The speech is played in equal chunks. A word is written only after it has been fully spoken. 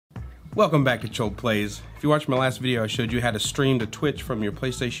Welcome back to Chol Plays. If you watched my last video, I showed you how to stream to Twitch from your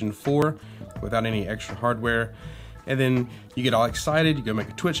PlayStation 4 without any extra hardware. And then you get all excited, you go make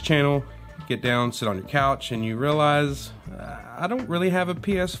a Twitch channel, get down, sit on your couch, and you realize, I don't really have a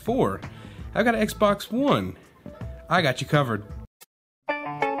PS4. I've got an Xbox One. I got you covered.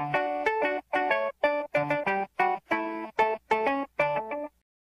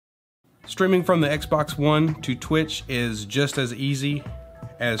 Streaming from the Xbox One to Twitch is just as easy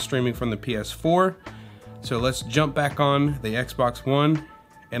as streaming from the PS4. So let's jump back on the Xbox One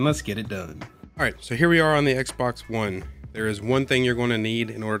and let's get it done. All right, so here we are on the Xbox One. There is one thing you're going to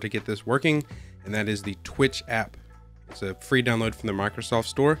need in order to get this working, and that is the Twitch app. It's a free download from the Microsoft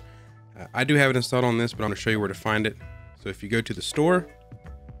Store. I do have it installed on this, but I'm going to show you where to find it. So if you go to the store,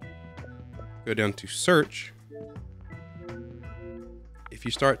 go down to search. If you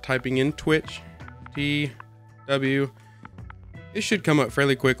start typing in Twitch, TW, it should come up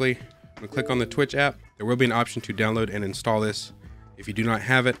fairly quickly. I'm gonna click on the Twitch app. There will be an option to download and install this. If you do not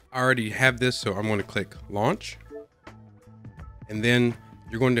have it, I already have this, so I'm going to click launch. And then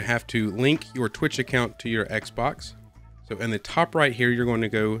you're going to have to link your Twitch account to your Xbox. So in the top right here, you're going to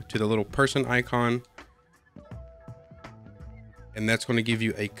go to the little person icon. And that's going to give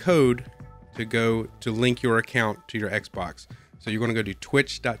you a code to go to link your account to your Xbox. So you're going to go to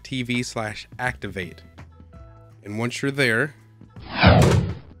twitch.tv/activate. And once you're there,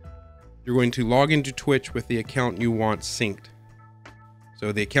 you're going to log into Twitch with the account you want synced.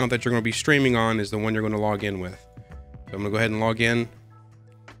 So the account that you're going to be streaming on is the one you're going to log in with. So I'm going to go ahead and log in,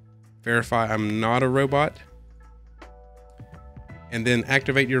 verify I'm not a robot, and then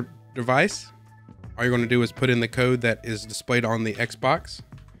activate your device. All you're going to do is put in the code that is displayed on the Xbox.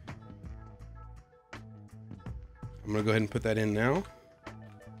 I'm going to go ahead and put that in now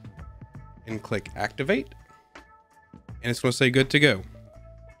and click activate. And it's going to say good to go.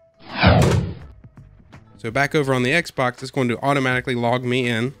 So back over on the Xbox, it's going to automatically log me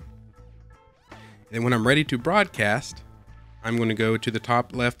in. And then when I'm ready to broadcast, I'm going to go to the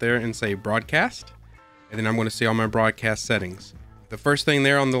top left there and say broadcast. And then I'm going to see all my broadcast settings. The first thing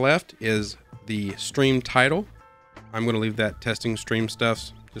there on the left is the stream title. I'm going to leave that testing stream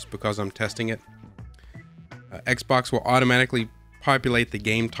stuff just because I'm testing it. Xbox will automatically populate the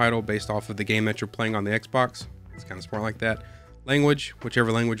game title based off of the game that you're playing on the Xbox. It's kind of smart like that. Language,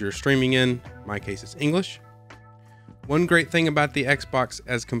 whichever language you're streaming in my case it's English. One great thing about the Xbox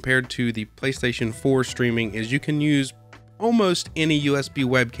as compared to the PlayStation 4 streaming is you can use almost any USB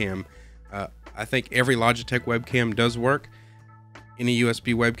webcam. I think every Logitech webcam does work. Any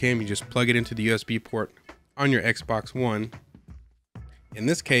USB webcam, you just plug it into the USB port on your Xbox One. In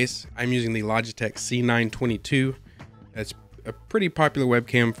this case, I'm using the Logitech C922. That's a pretty popular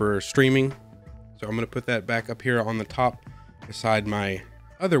webcam for streaming. So I'm going to put that back up here on the top beside my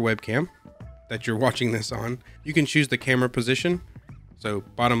other webcam that you're watching this on. You can choose the camera position. So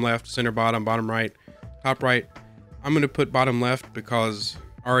bottom left, center bottom, bottom right, top right. I'm going to put bottom left because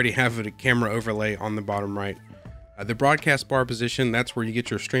I already have a camera overlay on the bottom right. The broadcast bar position, that's where you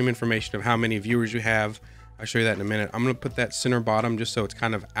get your stream information of how many viewers you have. I'll show you that in a minute. I'm going to put that center bottom just so it's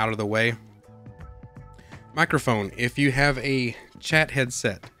kind of out of the way. Microphone, if you have a chat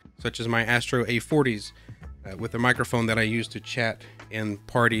headset, such as my Astro A40s, with a microphone that I use to chat in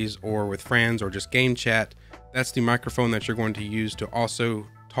parties or with friends or just game chat, that's the microphone that you're going to use to also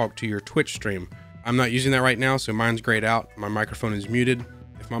talk to your Twitch stream. I'm not using that right now, so mine's grayed out. My microphone is muted.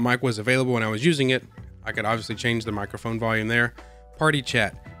 If my mic was available and I was using it, I could obviously change the microphone volume there. Party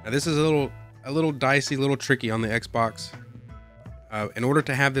chat. Now this is a little dicey, a little tricky on the Xbox. In order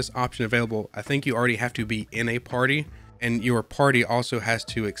to have this option available, I think you already have to be in a party, and your party also has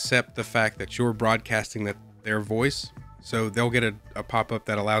to accept the fact that you're broadcasting their voice. So they'll get a pop-up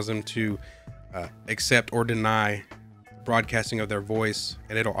that allows them to accept or deny broadcasting of their voice,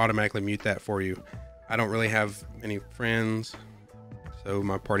 and it'll automatically mute that for you. I don't really have any friends, so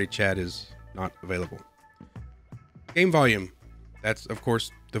my party chat is not available. Game volume. That's, of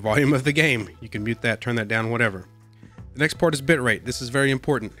course, the volume of the game. You can mute that, turn that down, whatever. The next part is bitrate. This is very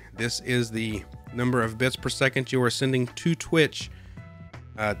important. This is the number of bits per second you are sending to Twitch.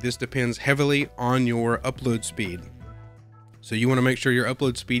 This depends heavily on your upload speed. So you want to make sure your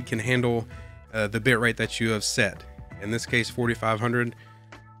upload speed can handle the bitrate that you have set. In this case, 4500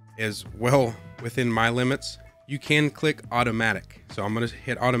 is well within my limits. You can click automatic. So I'm going to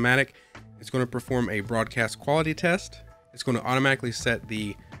hit automatic. It's going to perform a broadcast quality test. It's going to automatically set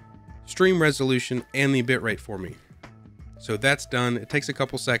the stream resolution and the bitrate for me. So that's done. It takes a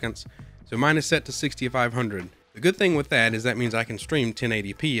couple seconds. So mine is set to 6500. The good thing with that is that means I can stream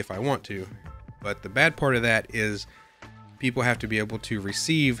 1080p if I want to. But the bad part of that is people have to be able to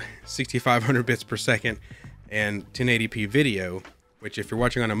receive 6500 bits per second and 1080p video, which if you're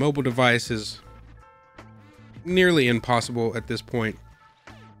watching on a mobile device is nearly impossible at this point.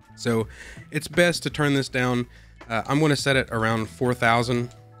 So it's best to turn this down. I'm going to set it around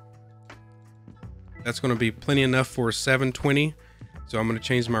 4000. That's going to be plenty enough for 720. So I'm going to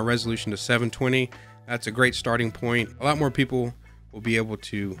change my resolution to 720. That's a great starting point. A lot more people will be able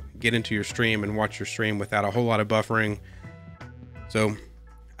to get into your stream and watch your stream without a whole lot of buffering. So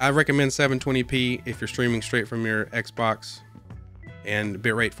I recommend 720p if you're streaming straight from your Xbox, and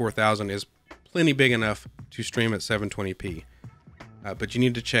bitrate 4000 is plenty big enough to stream at 720p. But you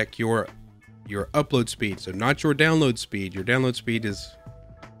need to check your upload speed, so not your download speed. Your download speed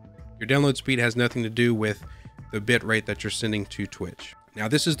has nothing to do with the bit rate that you're sending to Twitch. Now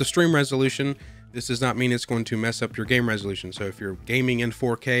this is the stream resolution. This does not mean it's going to mess up your game resolution. So if you're gaming in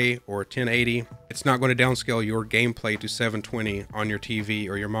 4K or 1080, it's not going to downscale your gameplay to 720 on your TV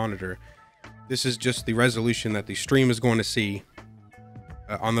or your monitor. This is just the resolution that the stream is going to see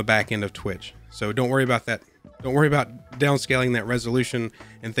on the back end of Twitch. So don't worry about that. Don't worry about downscaling that resolution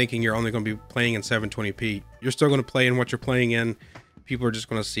and thinking you're only going to be playing in 720p. You're still going to play in what you're playing in. People are just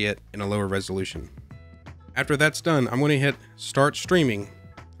going to see it in a lower resolution. After that's done, I'm going to hit start streaming.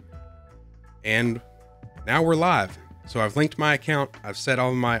 And now we're live. So I've linked my account. I've set all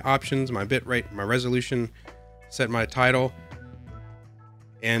of my options, my bitrate, my resolution, set my title.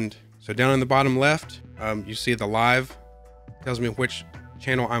 And so down in the bottom left, you see the live. It tells me which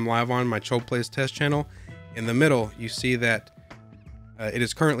channel I'm live on, my Chol Plays test channel. In the middle, you see that it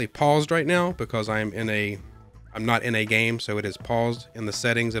is currently paused right now because I'm not in a game, so it is paused. In the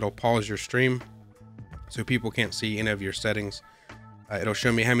settings, it'll pause your stream so people can't see any of your settings. It'll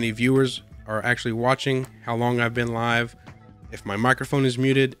show me how many viewers are actually watching, how long I've been live, if my microphone is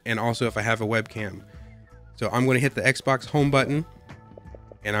muted, and also if I have a webcam. So I'm going to hit the Xbox home button,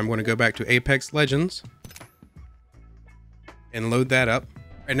 and I'm going to go back to Apex Legends and load that up.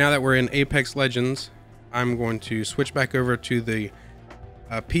 And now that we're in Apex Legends, I'm going to switch back over to the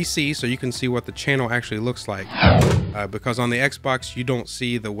PC so you can see what the channel actually looks like. Because on the Xbox you don't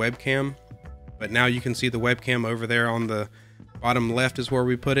see the webcam, but now you can see the webcam over there on the bottom left is where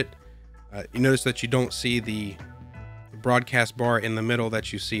we put it. You notice that you don't see the broadcast bar in the middle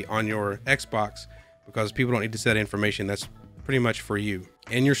that you see on your Xbox, because people don't need to set information. That's pretty much for you.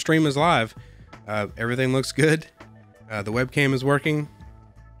 And your stream is live. Everything looks good. The webcam is working.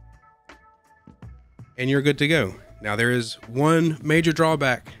 And you're good to go. Now there is one major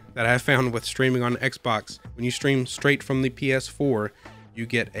drawback that I have found with streaming on Xbox. When you stream straight from the PS4, you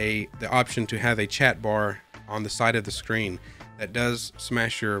get the option to have a chat bar on the side of the screen. That does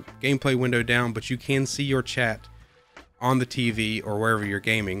smash your gameplay window down, but you can see your chat on the TV or wherever you're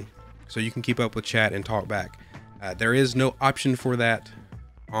gaming, so you can keep up with chat and talk back. There is no option for that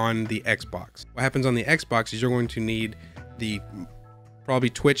on the Xbox. What happens on the Xbox is you're going to need the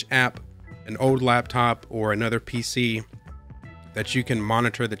probably Twitch app, an old laptop, or another PC that you can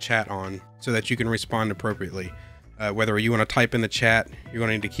monitor the chat on so that you can respond appropriately. Whether you want to type in the chat, you're going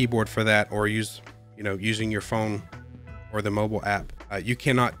to need a keyboard for that, or using your phone or the mobile app. You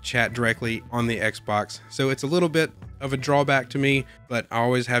cannot chat directly on the Xbox, so it's a little bit of a drawback to me, but I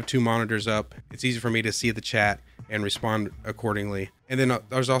always have two monitors up. It's easy for me to see the chat and respond accordingly. And then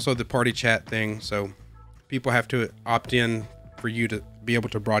there's also the party chat thing, so people have to opt in for you to be able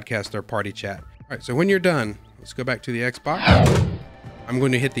to broadcast their party chat. All right, so when you're done, let's go back to the Xbox. I'm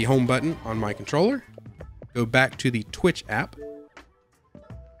going to hit the home button on my controller, go back to the Twitch app,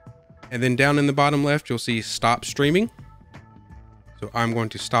 and then down in the bottom left, you'll see stop streaming. So I'm going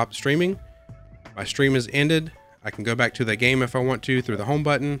to stop streaming. My stream is ended. I can go back to the game if I want to through the home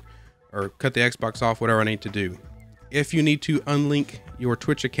button, or cut the Xbox off, whatever I need to do. If you need to unlink your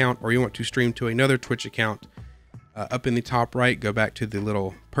Twitch account, or you want to stream to another Twitch account, up in the top right, go back to the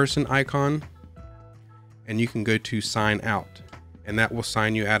little person icon, and you can go to sign out, and that will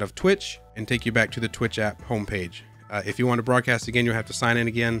sign you out of Twitch and take you back to the Twitch app homepage. If you want to broadcast again, you'll have to sign in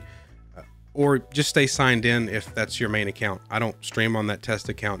again, or just stay signed in if that's your main account. I don't stream on that test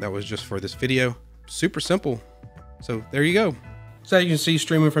account. That was just for this video. Super simple. So there you go. So you can see,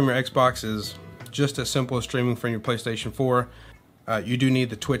 streaming from your Xbox is just as simple as streaming from your PlayStation 4. You do need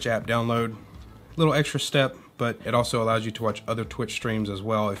the Twitch app download. Little extra step, but it also allows you to watch other Twitch streams as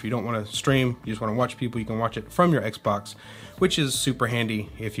well. If you don't want to stream, you just want to watch people, you can watch it from your Xbox, which is super handy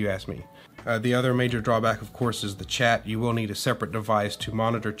if you ask me. The other major drawback, of course, is the chat. You will need a separate device to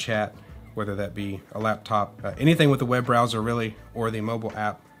monitor chat, whether that be a laptop, anything with a web browser really, or the mobile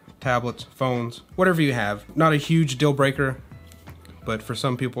app, tablets, phones, whatever you have. Not a huge deal breaker, but for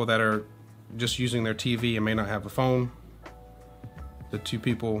some people that are just using their TV and may not have a phone, the two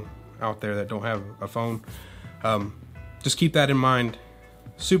people out there that don't have a phone. Just keep that in mind.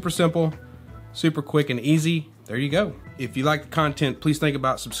 Super simple, super quick and easy. There you go. If you like the content, please think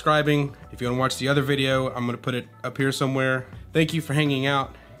about subscribing. If you want to watch the other video, I'm going to put it up here somewhere. Thank you for hanging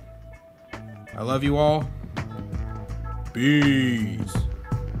out. I love you all. Peace.